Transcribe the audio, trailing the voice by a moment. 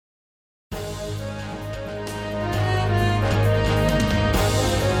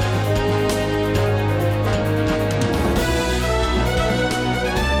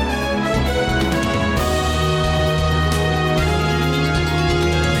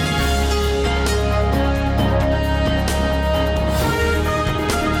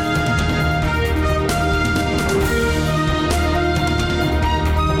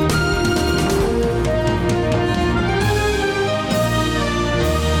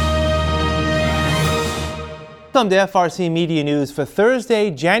Welcome to FRCMedia News for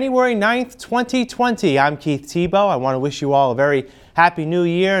Thursday, January 9th, 2020. I'm Keith Tebow. I want to wish you all a very happy new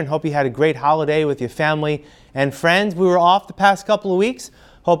year and hope you had a great holiday with your family and friends. We were off the past couple of weeks.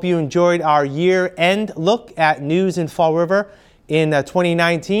 Hope you enjoyed our year-end look at news in Fall River in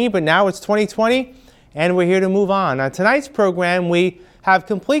 2019, but now it's 2020 and we're here to move on. On tonight's program, we have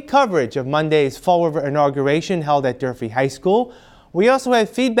complete coverage of Monday's Fall River inauguration held at Durfee High School. We also have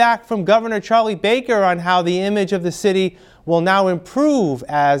feedback from Governor Charlie Baker on how the image of the city will now improve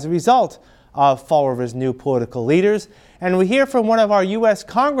as a result of Fall River's new political leaders. And we hear from one of our U.S.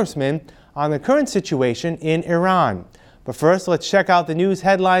 congressmen on the current situation in Iran. But first, let's check out the news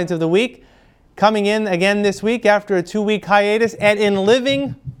headlines of the week. Coming in again this week after a 2-week hiatus and in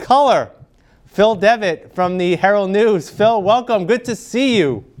living color, Phil Devitt from the Herald News. Phil, welcome. Good to see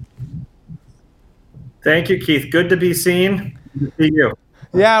you. Thank you, Keith. Good to be seen. Good to see you.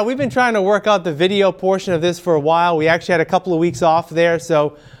 Yeah, we've been trying to work out the video portion of this for a while. We actually had a couple of weeks off there,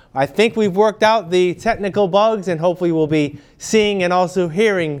 so I think we've worked out the technical bugs, and hopefully we'll be seeing and also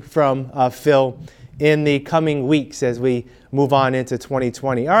hearing from Phil in the coming weeks as we move on into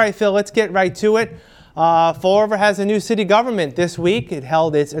 2020. All right, Phil, let's get right to it. Fall River has a new city government this week. It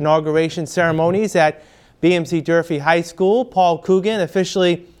held its inauguration ceremonies at BMC Durfee High School. Paul Coogan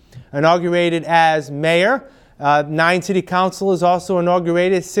officially inaugurated as mayor. 9 city councilors also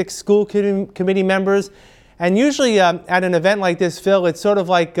inaugurated, 6 school committee members. And usually at an event like this, Phil, it's sort of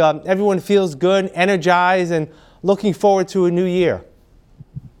like everyone feels good, energized, and looking forward to a new year.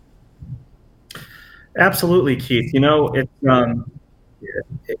 Absolutely, Keith. You know,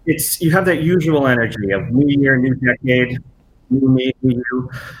 it's you have that usual energy of new year, new decade, new me, new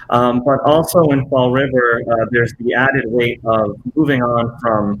you. But also in Fall River, there's the added weight of moving on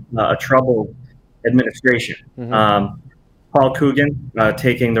from a troubled administration. Mm-hmm. Paul Coogan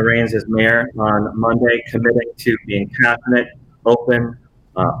taking the reins as mayor on Monday, committing to being passionate, open,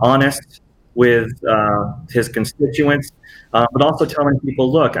 honest with his constituents, but also telling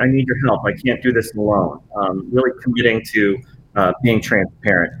people, look, I need your help. I can't do this alone. Really committing to being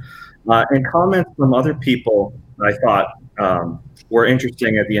transparent. And comments from other people I thought were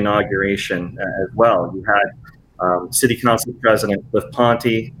interesting at the inauguration as well. You had City Council President Cliff Ponte,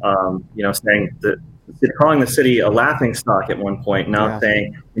 saying that calling the city a laughingstock at one point, now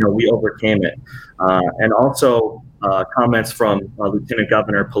saying, we overcame it. And also comments from Lieutenant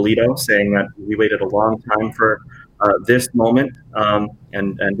Governor Polito saying that we waited a long time for this moment.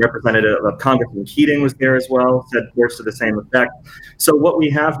 And Representative Congressman Keating was there as well, said words to the same effect. So what we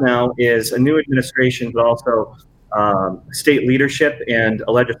have now is a new administration, but also state leadership and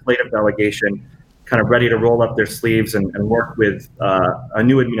a legislative delegation kind of ready to roll up their sleeves and work with a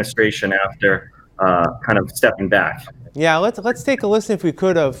new administration after kind of stepping back. Yeah, let's take a listen, if we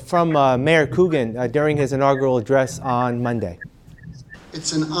could, from Mayor Coogan during his inaugural address on Monday.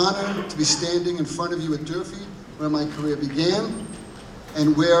 It's an honor to be standing in front of you at Durfee, where my career began,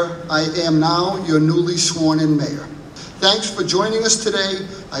 and where I am now, your newly sworn-in mayor. Thanks for joining us today.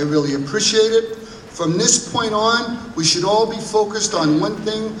 I really appreciate it. From this point on, we should all be focused on one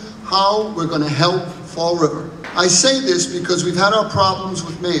thing: how we're going to help Fall River. I say this because we've had our problems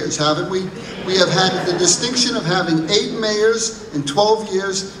with mayors, haven't we? We have had the distinction of having 8 mayors in 12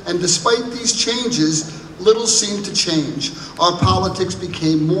 years, and despite these changes, little seemed to change. Our politics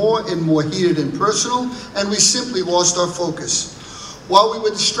became more and more heated and personal, and we simply lost our focus. While we were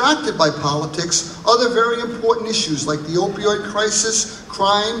distracted by politics, other very important issues like the opioid crisis,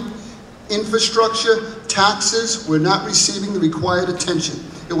 crime, infrastructure, taxes were not receiving the required attention.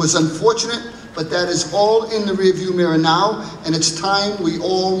 It was unfortunate, but that is all in the rearview mirror now, and it's time we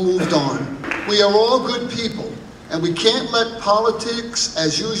all moved on. We are all good people, and we can't let politics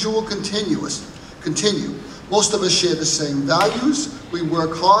as usual continue. Most of us share the same values. We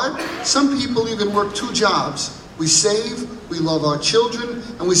work hard. Some people even work 2 jobs. We save, we love our children,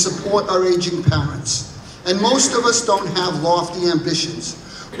 and we support our aging parents. And most of us don't have lofty ambitions.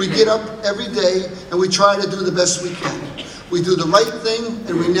 We get up every day and we try to do the best we can. We do the right thing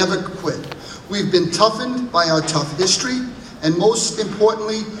and we never quit. We've been toughened by our tough history, and most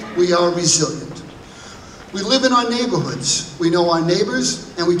importantly, we are resilient. We live in our neighborhoods. We know our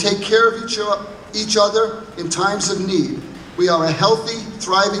neighbors, and we take care of each other in times of need. We are a healthy,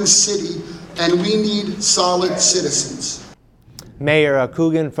 thriving city, and we need solid citizens. Mayor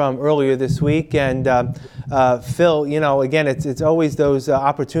Coogan from earlier this week, and Phil, again, it's always those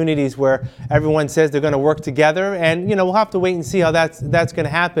opportunities where everyone says they're going to work together, and we'll have to wait and see how that's going to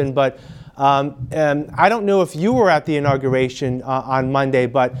happen. But I don't know if you were at the inauguration on Monday,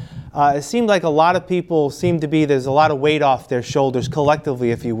 but it seemed like a lot of people there's a lot of weight off their shoulders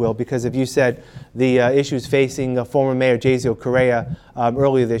collectively, if you will, because of, you said, the issues facing former Mayor Jazio Correa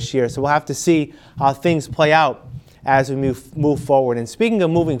earlier this year. So we'll have to see how things play out as we move forward. And speaking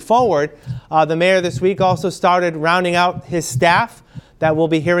of moving forward, the mayor this week also started rounding out his staff that we'll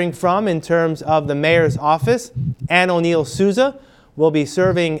be hearing from in terms of the mayor's office. Ann O'Neill Souza will be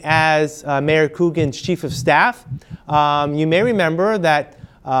serving as Mayor Coogan's chief of staff. You may remember that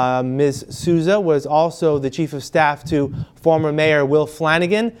Ms. Souza was also the chief of staff to former Mayor Will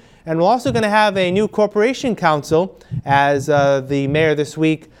Flanagan. And we're also going to have a new corporation counsel, as the mayor this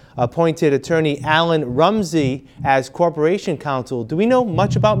week appointed attorney Alan Rumsey as corporation counsel. Do we know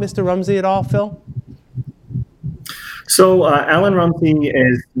much about Mr. Rumsey at all, Phil? So Alan Rumsey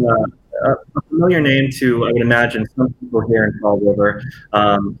is a familiar name to, I would imagine, some people here in Fall River.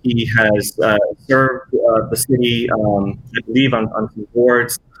 He has served the city, I believe, on some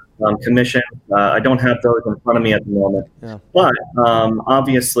boards, commissions. I don't have those in front of me at the moment. Yeah. But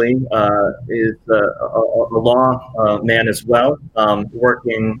obviously is a law man as well, having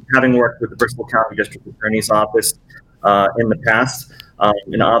worked with the Bristol County District Attorney's Office in the past.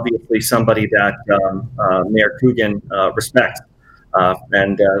 And obviously somebody that Mayor Coogan respects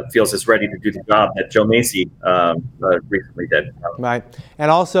and feels is ready to do the job that Joe Macy recently did. Right.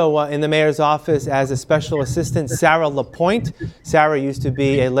 And also in the mayor's office as a special assistant, Sarah LaPointe. Sarah used to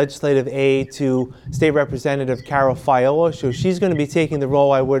be a legislative aide to State Representative Carol Fiola, so she's going to be taking the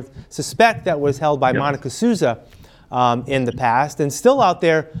role, I would suspect, that was held by Monica Souza in the past. And still out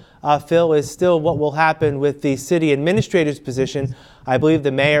there, Phil, is still what will happen with the city administrator's position. I believe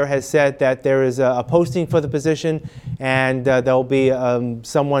the mayor has said that there is a posting for the position, and there'll be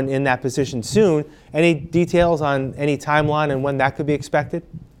someone in that position soon. Any details on any timeline and when that could be expected?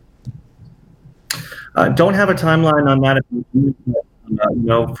 Don't have a timeline on that.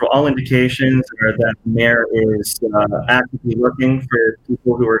 For all indications are that the mayor is actively looking for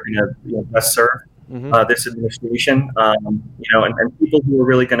people who are going to best serve this administration, and people who are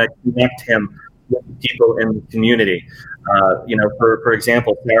really going to connect him with the people in the community. For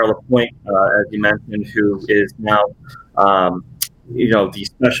example, Sarah LaPointe, as you mentioned, who is now, the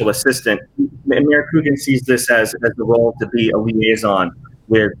special assistant. Mayor Coogan sees this as the role to be a liaison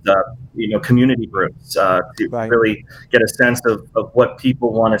with, community groups to really get a sense of what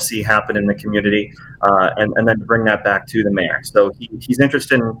people want to see happen in the community, and then bring that back to the mayor. So he's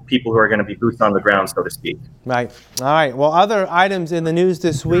interested in people who are going to be boots on the ground, so to speak. Right. All right. Well, other items in the news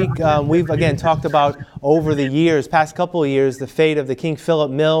this week, we've again talked about over the past couple of years, the fate of the King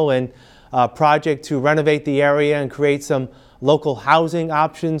Philip Mill and project to renovate the area and create some local housing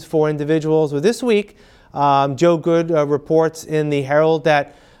options for individuals. Well, this week, Joe Good reports in the Herald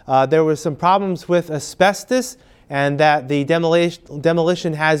that there were some problems with asbestos and that the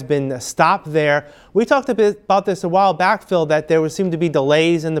demolition has been stopped there. We talked a bit about this a while back, Phil, that there seemed to be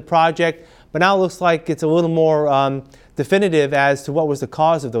delays in the project, but now it looks like it's a little more definitive as to what was the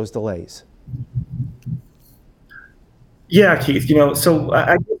cause of those delays. Yeah, Keith, so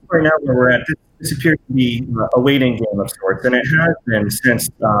I guess right now where we're at, this appears to be a waiting game of sorts, and it has been since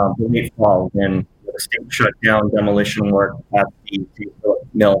the late fall when the state shut down demolition work at the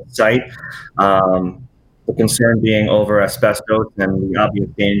mill site. The concern being over asbestos and the obvious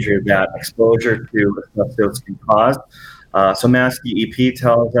danger that exposure to asbestos can cause. So Mass DEP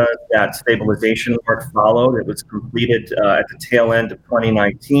tells us that stabilization work followed. It was completed at the tail end of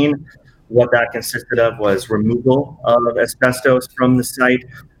 2019. What that consisted of was removal of asbestos from the site,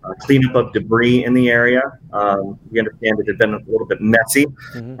 cleanup of debris in the area. We understand it had been a little bit messy,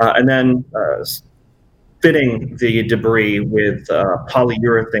 and then fitting the debris with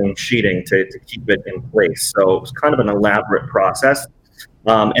polyurethane sheeting to keep it in place. So it was kind of an elaborate process.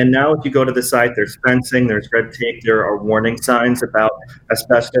 And now if you go to the site, there's fencing, there's red tape, there are warning signs about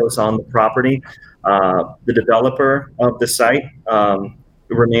asbestos on the property. The developer of the site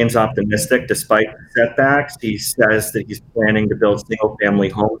remains optimistic despite setbacks. He says that he's planning to build single-family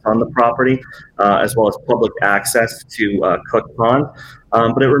homes on the property, as well as public access to Cook Pond.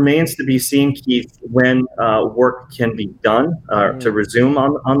 But it remains to be seen, Keith, when work can be done to resume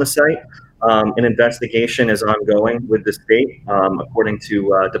on the site. An investigation is ongoing with the state, according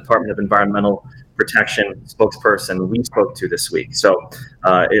to Department of Environmental Protection spokesperson we spoke to this week. So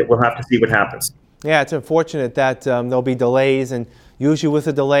we'll have to see what happens. Yeah, it's unfortunate that there'll be delays, and usually with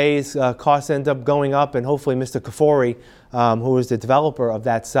the delays, costs end up going up, and hopefully Mr. Kafori, who is the developer of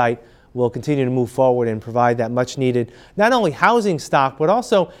that site, will continue to move forward and provide that much needed, not only housing stock, but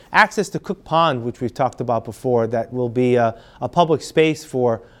also access to Cook Pond, which we've talked about before, that will be a public space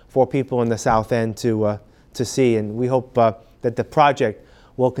for for people in the South End to see, and we hope that the project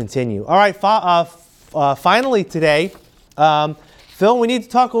will continue. All right, finally today, Phil, we need to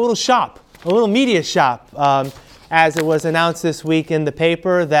talk a little media shop, as it was announced this week in the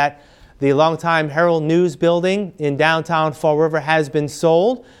paper that the longtime Herald News building in downtown Fall River has been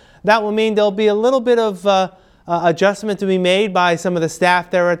sold. That will mean there'll be a little bit of adjustment to be made by some of the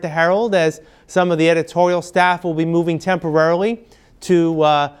staff there at the Herald, as some of the editorial staff will be moving temporarily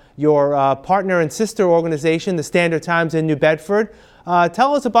to your partner and sister organization, the Standard Times in New Bedford.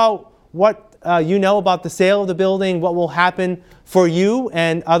 Tell us about what you know about the sale of the building, what will happen for you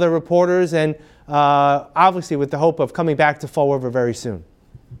and other reporters, and obviously with the hope of coming back to Fall River very soon.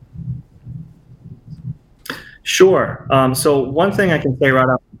 Sure. So one thing I can say right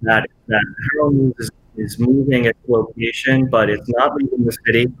off the bat is that Herald News is moving its location, but it's not leaving the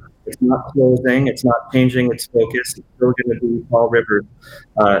city. It's not closing. It's not changing its focus. It's still going to be Fall River's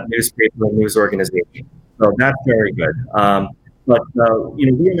newspaper and news organization. So that's very good. But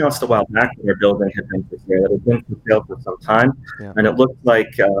we announced a while back that our building had been for sale. It had been for sale for some time, and it looks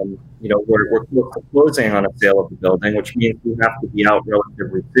like we're close to closing on a sale of the building, which means we have to be out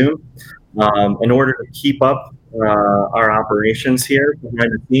relatively soon. In order to keep up our operations here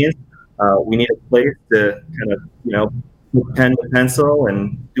behind the scenes, we need a place to kind of, put pen to pencil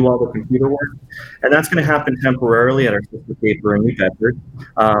and do all the computer work. And that's going to happen temporarily at our sister paper in New Bedford.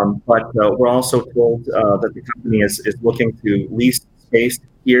 But we're also told that the company is looking to lease space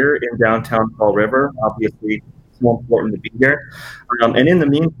here in downtown Fall River. Obviously, it's more important to be here. And in the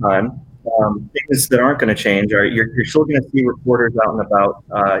meantime, things that aren't going to change are you're still going to see reporters out and about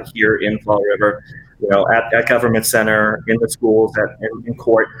here in Fall River, at Government Center, in the schools, in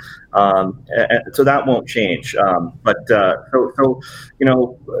court. So that won't change. But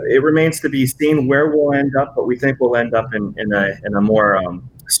it remains to be seen where we'll end up, but we think we'll end up in a more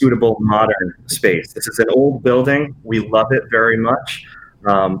suitable modern space. This is an old building. We love it very much.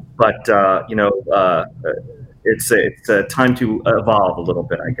 But it's a time to evolve a little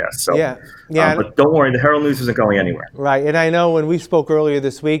bit, I guess. So, yeah. But don't worry, the Herald News isn't going anywhere. Right, and I know when we spoke earlier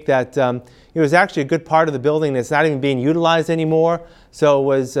this week that it was actually a good part of the building that's not even being utilized anymore. So it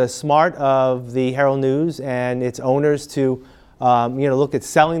was smart of the Herald News and its owners to look at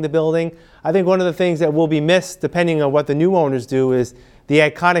selling the building. I think one of the things that will be missed, depending on what the new owners do, is the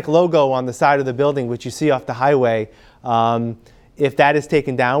iconic logo on the side of the building, which you see off the highway. If that is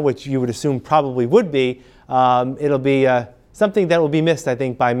taken down, which you would assume probably would be, it'll be something that will be missed, I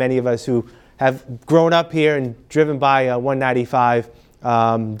think, by many of us who have grown up here and driven by 195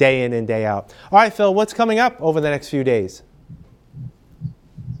 day in and day out. All right, Phil, what's coming up over the next few days?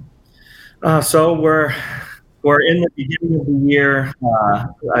 So we're in the beginning of the year,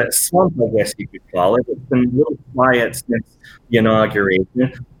 slump, I guess you could call it. It's been a little quiet since the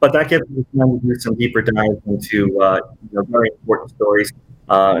inauguration, but that gives us time to do some deeper dives into very important stories.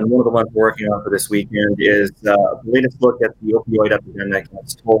 And one of the ones we're working on for this weekend is the latest look at the opioid epidemic and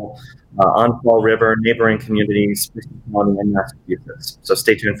its toll on Fall River, neighboring communities, Bristol County, and Massachusetts. So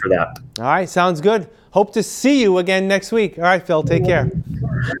stay tuned for that. All right, sounds good. Hope to see you again next week. All right, Phil, take care.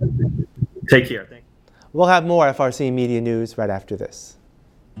 Take care. Thank you. We'll have more FRC Media News right after this.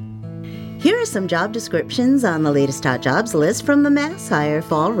 Here are some job descriptions on the latest hot jobs list from the Mass Hire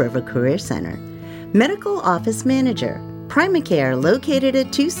Fall River Career Center. Medical Office Manager. Primacare, located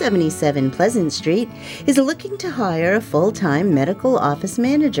at 277 Pleasant Street, is looking to hire a full-time medical office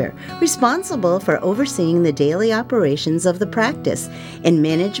manager responsible for overseeing the daily operations of the practice and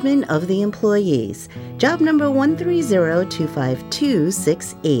management of the employees. Job number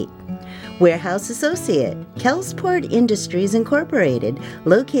 130-25268. Warehouse Associate, Kellsport Industries Incorporated,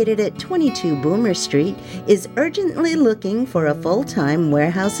 located at 22 Boomer Street, is urgently looking for a full-time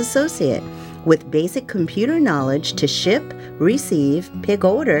warehouse associate with basic computer knowledge to ship, receive, pick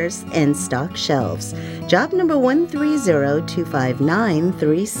orders, and stock shelves. Job number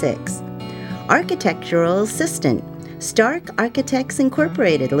 130-25936. Architectural Assistant, Stark Architects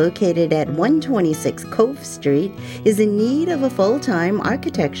Incorporated, located at 126 Cove Street, is in need of a full-time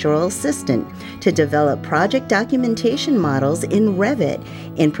architectural assistant to develop project documentation models in Revit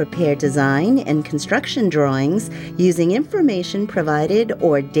and prepare design and construction drawings using information provided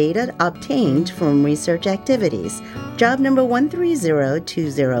or data obtained from research activities. Job number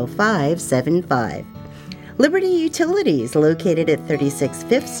 130-20575. Liberty Utilities, located at 36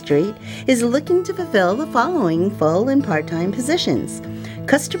 5th Street, is looking to fulfill the following full and part-time positions.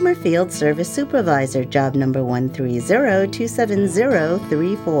 Customer Field Service Supervisor, job number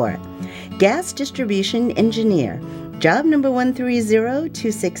 130-27034. Gas Distribution Engineer, job number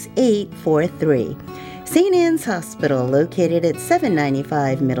 130-26843. St. Anne's Hospital, located at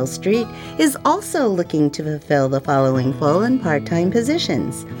 795 Middle Street, is also looking to fulfill the following full and part-time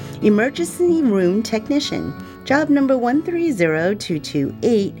positions. Emergency Room Technician, job number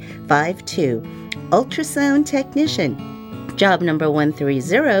 130-22852. Ultrasound Technician, job number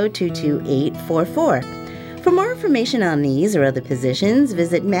 130-22844. For more information on these or other positions,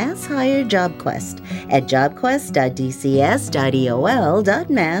 visit Mass Hire JobQuest at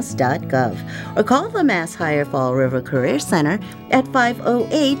jobquest.dcs.eol.mass.gov or call the Mass Hire Fall River Career Center at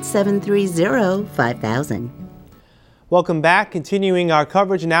 508-730-5000. Welcome back. Continuing our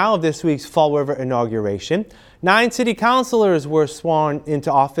coverage now of this week's Fall River inauguration. 9 city councilors were sworn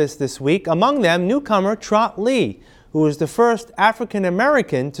into office this week, among them newcomer Trot Lee, who was the first African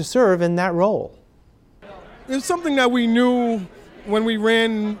American to serve in that role. It's something that we knew when we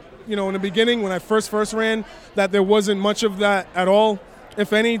ran, in the beginning, when I first ran, that there wasn't much of that at all,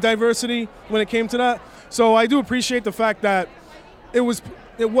 if any, diversity when it came to that. So I do appreciate the fact that it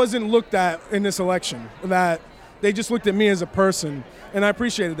wasn't looked at in this election, that they just looked at me as a person, and I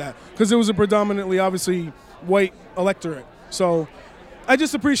appreciated that because it was a predominantly, obviously, white electorate. So I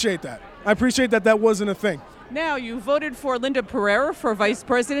just appreciate that. I appreciate that wasn't a thing. Now, you voted for Linda Pereira for vice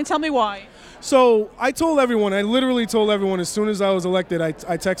president. Tell me why. So I literally told everyone as soon as I was elected, I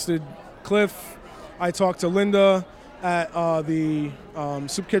texted Cliff, I talked to Linda at the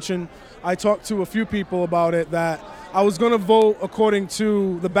soup kitchen. I talked to a few people about it that I was going to vote according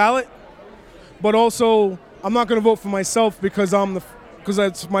to the ballot, but also I'm not going to vote for myself because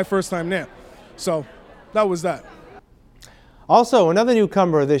that's my first time there. So that was that. Also, another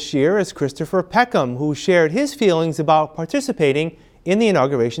newcomer this year is Christopher Peckham, who shared his feelings about participating in the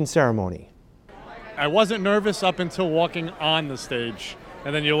inauguration ceremony. I wasn't nervous up until walking on the stage,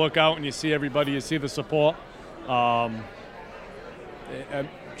 and then you look out and you see everybody, you see the support. I'm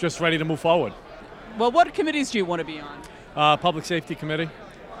just ready to move forward. Well, what committees do you want to be on? Public Safety Committee,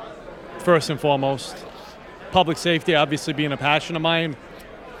 first and foremost. Public safety, obviously being a passion of mine,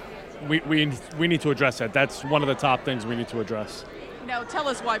 we need to address that. That's one of the top things we need to address. Now, tell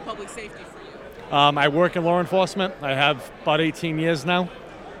us why public safety for you. I work in law enforcement. I have about 18 years now,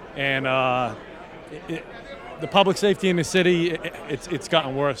 and the public safety in the city, it's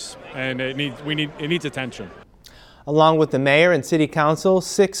gotten worse, and it needs attention. Along with the mayor and city council,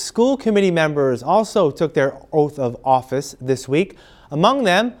 6 school committee members also took their oath of office this week. Among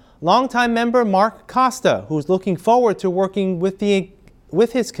them, longtime member Mark Costa, who's looking forward to working with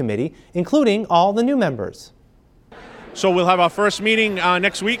his committee, including all the new members. So we'll have our first meeting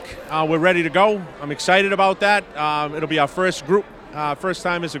next week. We're ready to go. I'm excited about that. It'll be our first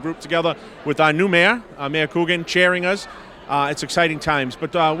time as a group together with our new mayor, Mayor Coogan, chairing us. It's exciting times,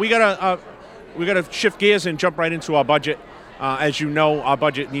 but we gotta shift gears and jump right into our budget. As you know, our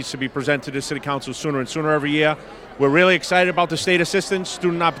budget needs to be presented to the City Council sooner and sooner every year. We're really excited about the state assistance,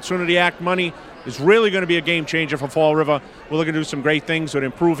 Student Opportunity Act money. Is really going to be a game changer for Fall River. We're looking to do some great things with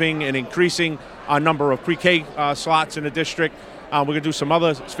improving and increasing our number of pre-K slots in the district. We're going to do some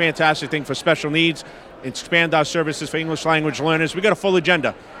other fantastic things for special needs, expand our services for English language learners. We got a full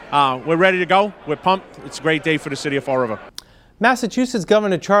agenda. We're ready to go. We're pumped. It's a great day for the city of Fall River. Massachusetts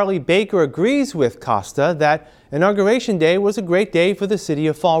Governor Charlie Baker agrees with Costa that Inauguration Day was a great day for the city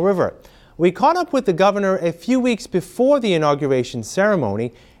of Fall River. We caught up with the governor a few weeks before the inauguration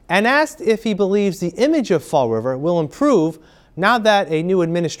ceremony and asked if he believes the image of Fall River will improve now that a new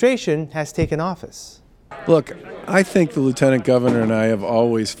administration has taken office. Look, I think the Lieutenant Governor and I have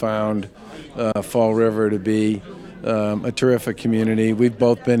always found Fall River to be a terrific community. We've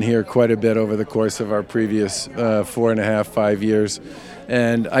both been here quite a bit over the course of our previous 4.5–5 years.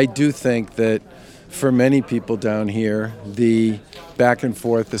 And I do think that for many people down here, the back and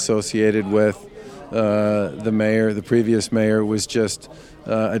forth associated with the previous mayor was just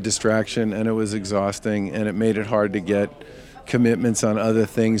a distraction, and it was exhausting, and it made it hard to get commitments on other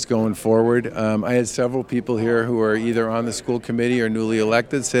things going forward. I had several people here who are either on the school committee or newly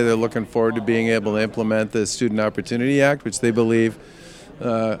elected say they're looking forward to being able to implement the Student Opportunity Act, which they believe,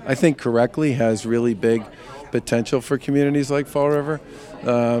 I think correctly, has really big potential for communities like Fall River.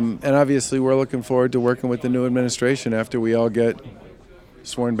 And obviously we're looking forward to working with the new administration after we all get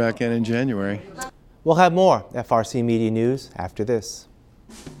sworn back in January. We'll have more FRC Media News after this.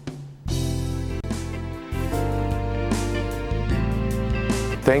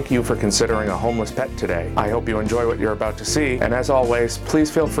 Thank you for considering a homeless pet today. I hope you enjoy what you're about to see, and as always,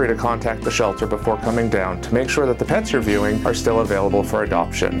 please feel free to contact the shelter before coming down to make sure that the pets you're viewing are still available for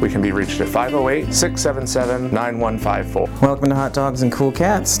adoption. We can be reached at 508-677-9154. Welcome to Hot Dogs and Cool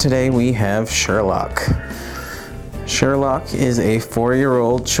Cats. Today we have Sherlock. Sherlock is a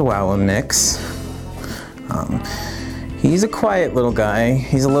 4-year-old Chihuahua mix. He's a quiet little guy.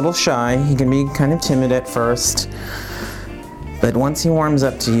 He's a little shy. He can be kind of timid at first, but once he warms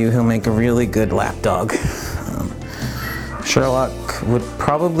up to you, he'll make a really good lap dog. Sherlock would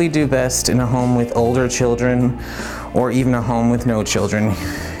probably do best in a home with older children or even a home with no children.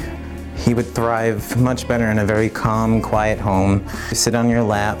 He would thrive much better in a very calm, quiet home. Sit on your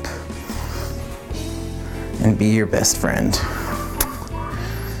lap and be your best friend.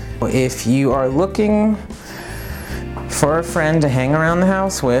 If you are looking for a friend to hang around the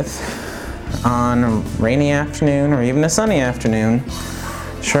house with on a rainy afternoon or even a sunny afternoon,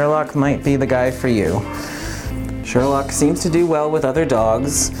 Sherlock might be the guy for you. Sherlock seems to do well with other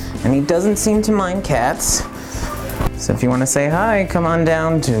dogs, and he doesn't seem to mind cats. So if you want to say hi, come on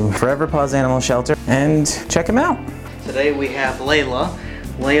down to Forever Paws Animal Shelter and check him out. Today we have Layla.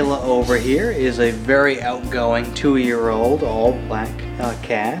 Layla over here is a very outgoing 2-year-old all black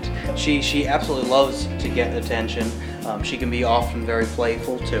cat. She absolutely loves to get attention. She can be often very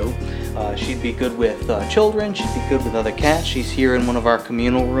playful too. She'd be good with children, she'd be good with other cats. She's here in one of our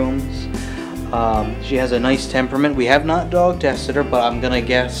communal rooms. She has a nice temperament. We have not dog tested her, but I'm gonna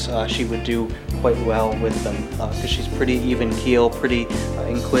guess she would do quite well with them because she's pretty even keel, pretty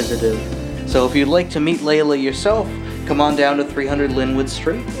inquisitive. So if you'd like to meet Layla yourself, come on down to 300 Linwood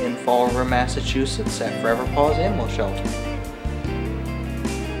Street in Fall River, Massachusetts at Forever Paws Animal Shelter.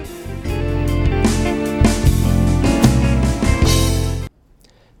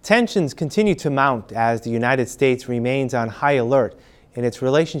 Tensions continue to mount as the United States remains on high alert in its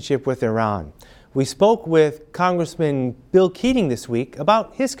relationship with Iran. We spoke with Congressman Bill Keating this week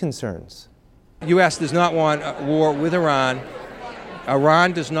about his concerns. The U.S. does not want a war with Iran.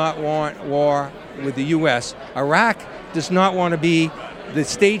 Iran does not want war with the U.S. Iraq does not want to be the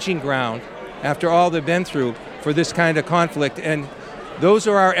staging ground after all they've been through for this kind of conflict. And those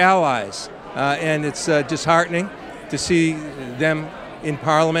are our allies. And it's disheartening to see them in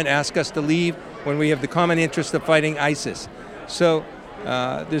Parliament ask us to leave when we have the common interest of fighting ISIS. So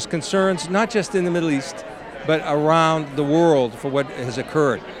there's concerns not just in the Middle East, but around the world for what has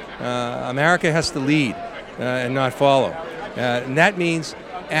occurred. America has to lead and not follow. And that means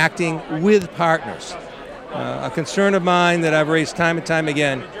acting with partners. A concern of mine that I've raised time and time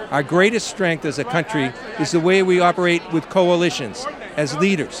again, our greatest strength as a country is the way we operate with coalitions as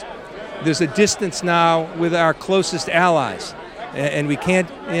leaders. There's a distance now with our closest allies, and we can't,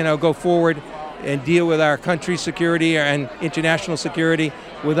 go forward and deal with our country's security and international security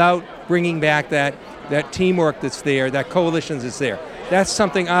without bringing back that teamwork that's there, that coalition that's there. That's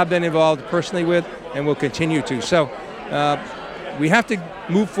something I've been involved personally with and will continue to. So we have to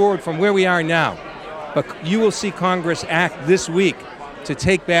move forward from where we are now. But you will see Congress act this week to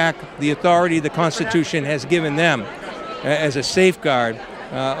take back the authority the Constitution has given them as a safeguard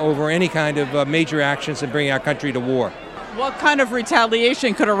over any kind of major actions and bring our country to war. What kind of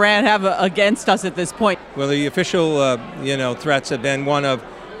retaliation could Iran have against us at this point? Well, the official, threats have been one of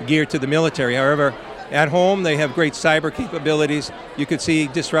geared to the military. However, at home, they have great cyber capabilities. You could see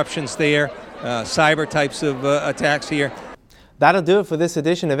disruptions there, cyber types of attacks here. That'll do it for this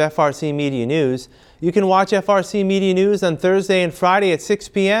edition of FRC Media News. You can watch FRC Media News on Thursday and Friday at 6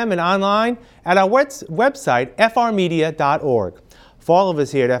 p.m. and online at our website, frmedia.org. For all of us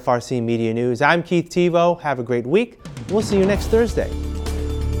here at FRC Media News, I'm Keith Tebow. Have a great week. We'll see you next Thursday.